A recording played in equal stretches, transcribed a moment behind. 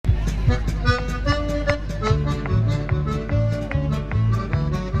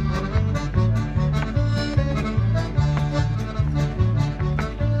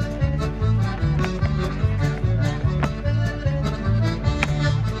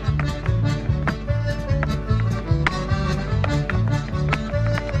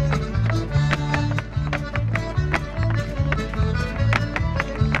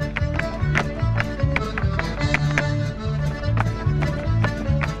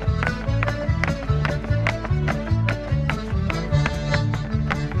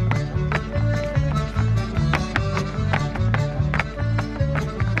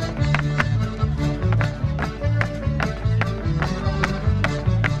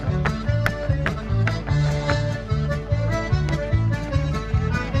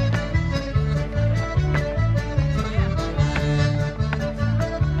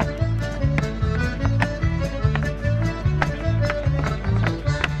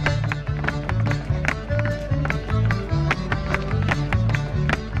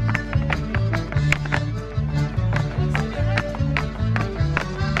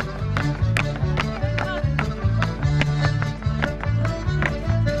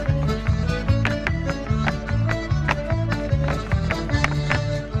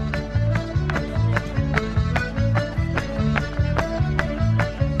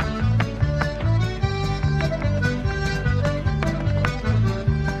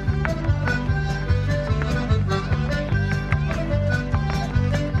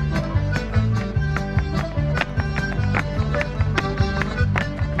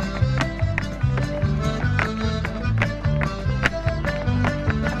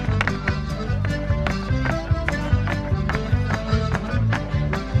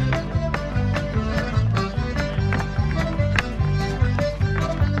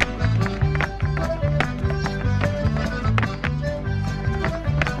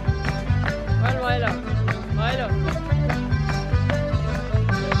Milo. Milo. The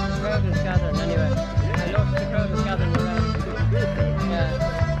crowd is gathering anyway. I love the crowd is gathering around. Yeah.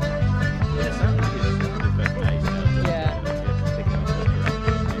 Yeah, certainly it's very nice. Yeah.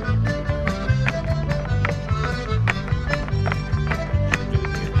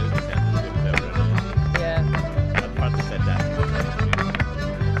 Yeah. I've partly said that.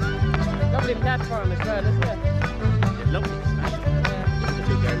 Lovely platform as well, isn't it? Yeah, lovely. Yeah. The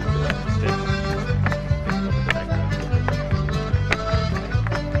two girls do that. Still.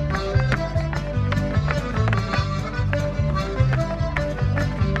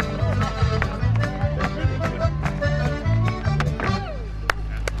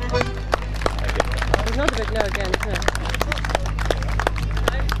 There's not a bit low again, isn't it?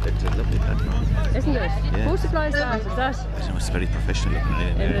 It's a lovely platform. Isn't it? Yeah. Who supplies that? Is that? I know it's very professional looking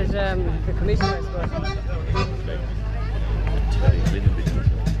at It is the commission, I suppose.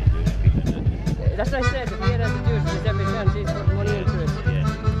 That's what I said. If he had to do it, there's every chance he's putting money into it. Yeah.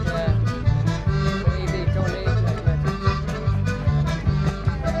 Yeah. Maybe donate like that.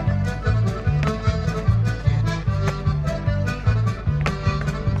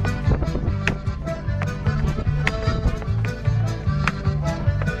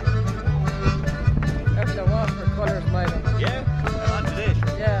 That's the walk for colours, Milo. Yeah, I'm on today.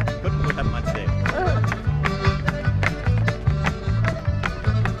 Yeah. Couldn't have them on today.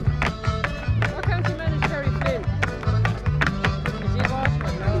 What county man is Terry Flynn?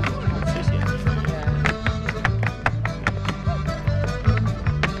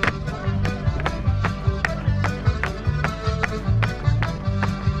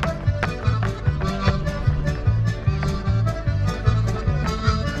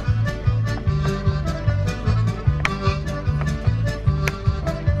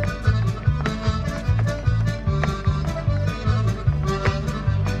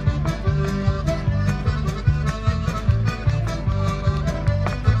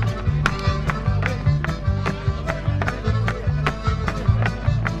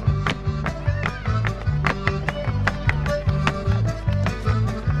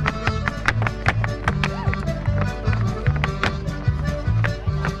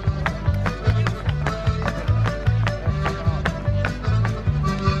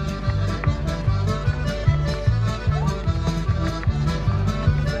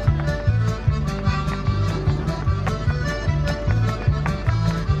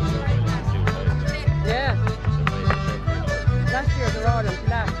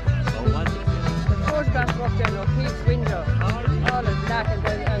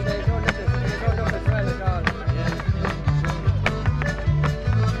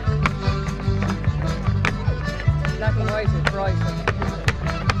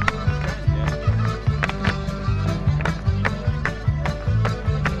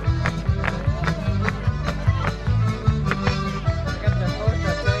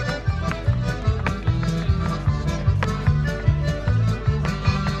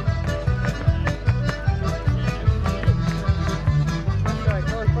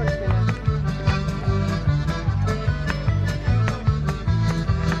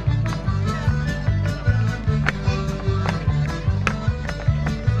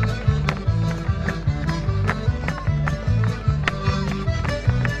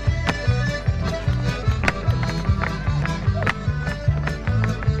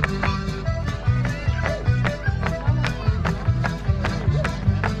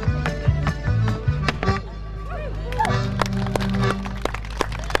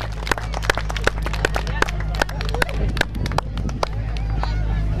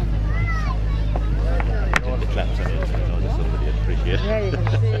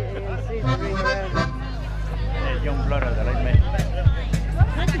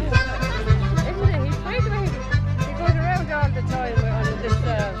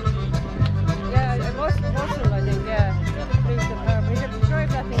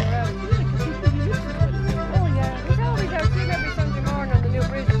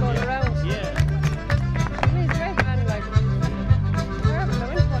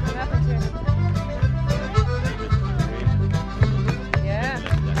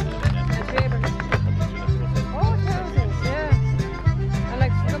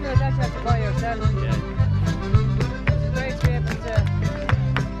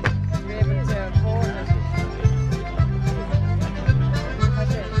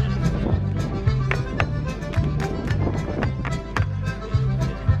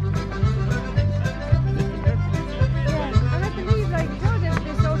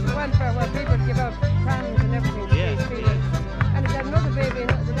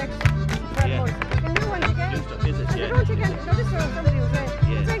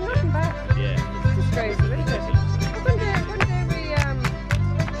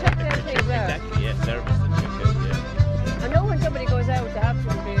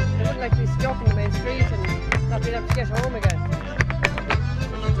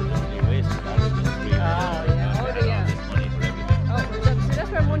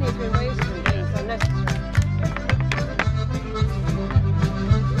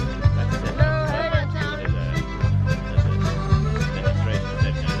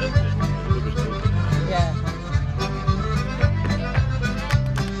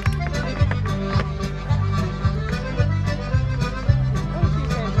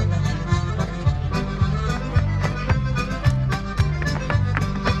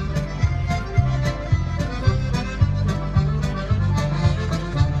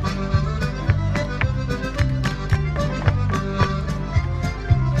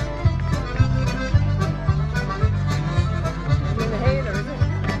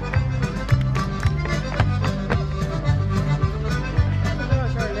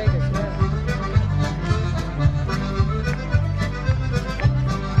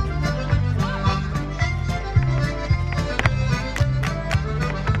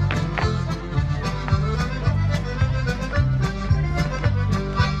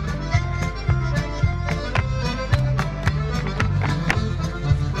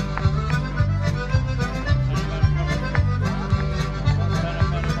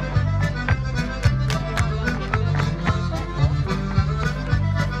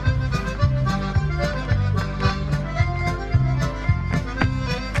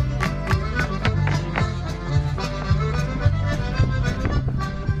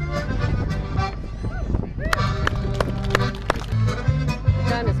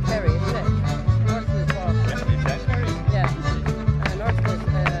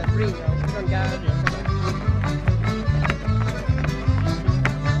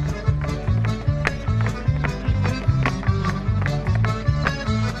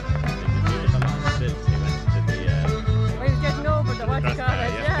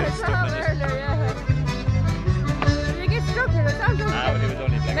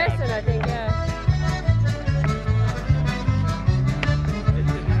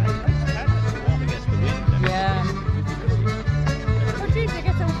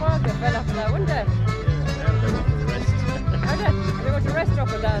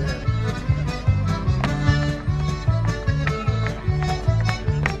 up with that.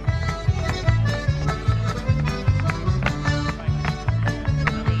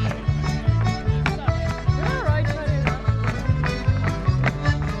 You're all right, Tony.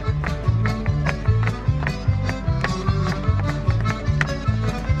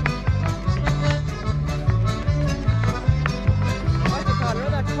 What do you call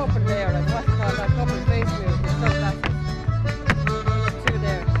it? That couple there, like what do you call that couple face view with sunglasses? Two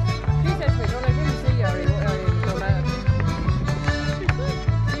there. She said to me, don't let him see you or he'll go mad.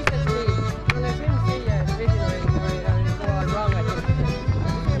 She said to me, don't let him see you video or he'll go all wrong, I think.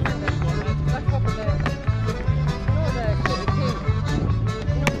 That couple there. You know the king?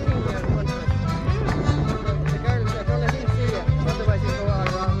 You know the king there in front of us? The girl said, don't let him see you, otherwise he'll go all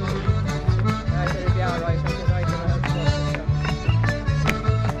wrong. I said, it'll be all right. I said, right, I'll help you.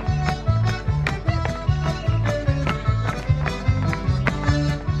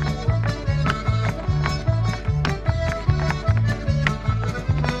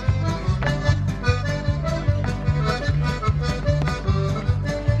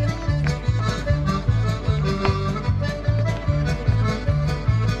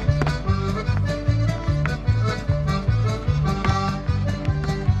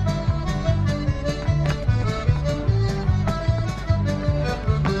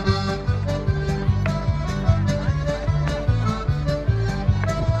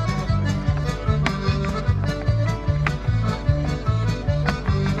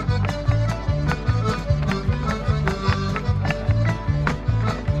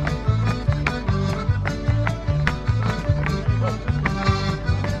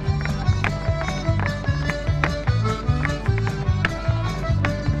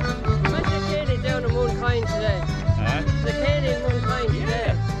 Today. Huh? The Canadian womankind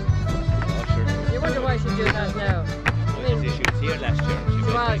today. Oh, sure. You wonder why she do that now. I mean, She was here last year. she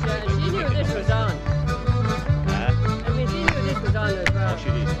was, and she knew this was on. Huh? I mean, she knew this was on as well. Oh, she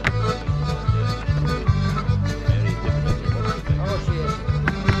did.